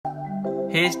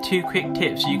Here's 2 quick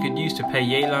tips you could use to play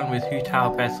Yelan with Hu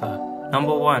Tao better.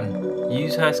 Number 1.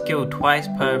 Use her skill twice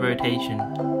per rotation.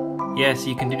 Yes,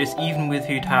 you can do this even with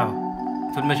Hu Tao.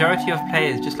 For the majority of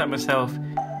players, just like myself,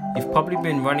 you've probably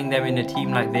been running them in a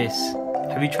team like this.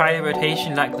 Have you tried a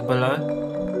rotation like the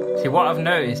below? See, what I've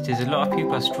noticed is a lot of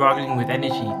people are struggling with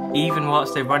energy, even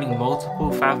whilst they're running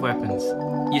multiple fav weapons.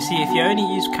 You see, if you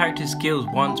only use character skills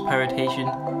once per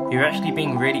rotation, you're actually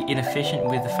being really inefficient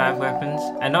with the fav weapons.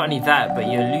 And not only that,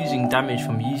 but you're losing damage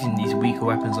from using these weaker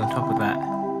weapons on top of that.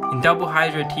 In double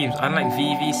Hydra teams, unlike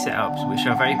VV setups, which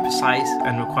are very precise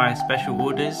and require special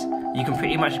orders, you can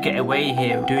pretty much get away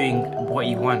here doing what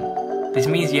you want. This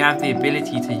means you have the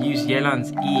ability to use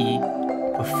Yelan's E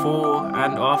before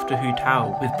and after Hu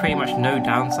Tao with pretty much no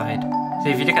downside. So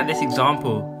if you look at this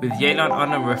example, with Yelan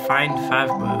on a refined fav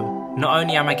bow, not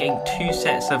only am I getting 2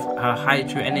 sets of her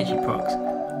Hydra energy procs,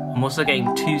 I'm also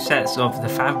getting 2 sets of the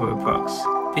fav bow procs.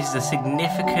 This is a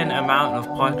significant amount of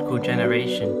particle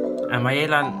generation, and my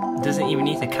Yelan doesn't even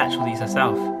need to catch all these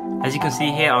herself. As you can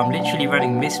see here, I'm literally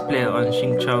running Missplit on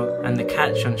Xingqiu and the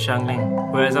catch on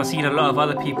Xiangling, whereas I've seen a lot of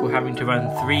other people having to run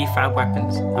 3 fab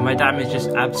weapons, and my damage just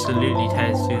absolutely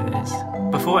tears through this.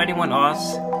 Before anyone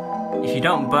asks, if you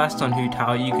don't burst on Hu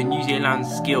Tao, you can use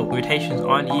Yelan's skill. Rotations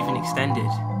aren't even extended.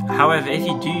 However, if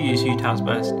you do use Hu Tao's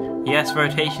burst, yes,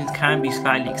 rotations can be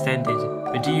slightly extended,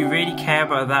 but do you really care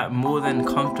about that more than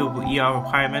comfortable ER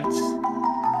requirements?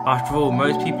 After all,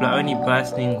 most people are only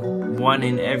bursting 1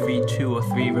 in every 2 or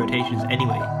 3 rotations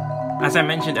anyway. As I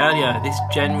mentioned earlier, this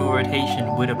general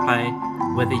rotation would apply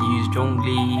whether you use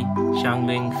Zhongli,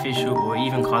 Xiangling, Fischl, or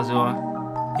even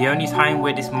Kazuha. The only time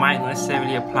where this might not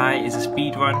necessarily apply is a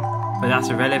speed run, but that's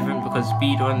irrelevant because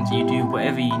speed runs you do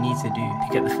whatever you need to do to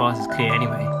get the fastest clear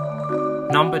anyway.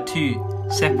 Number 2.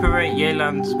 Separate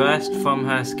Yelan's burst from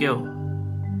her skill.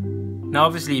 Now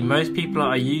obviously most people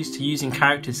are used to using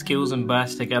character skills and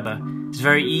bursts together. It's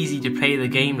very easy to play the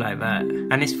game like that,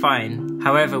 and it's fine.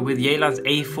 However, with Yelan's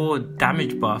A4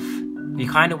 damage buff, you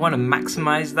kind of want to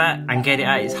maximize that and get it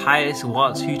at its highest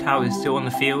whilst Hu Tao is still on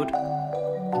the field.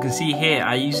 You can see here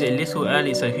I use it a little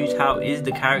early, so Hu Tao is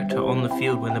the character on the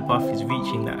field when the buff is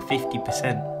reaching that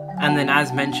 50%. And then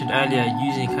as mentioned earlier,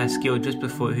 using her skill just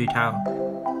before Hu Tao,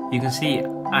 you can see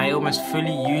I almost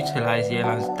fully utilize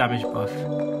Yelan's damage buff.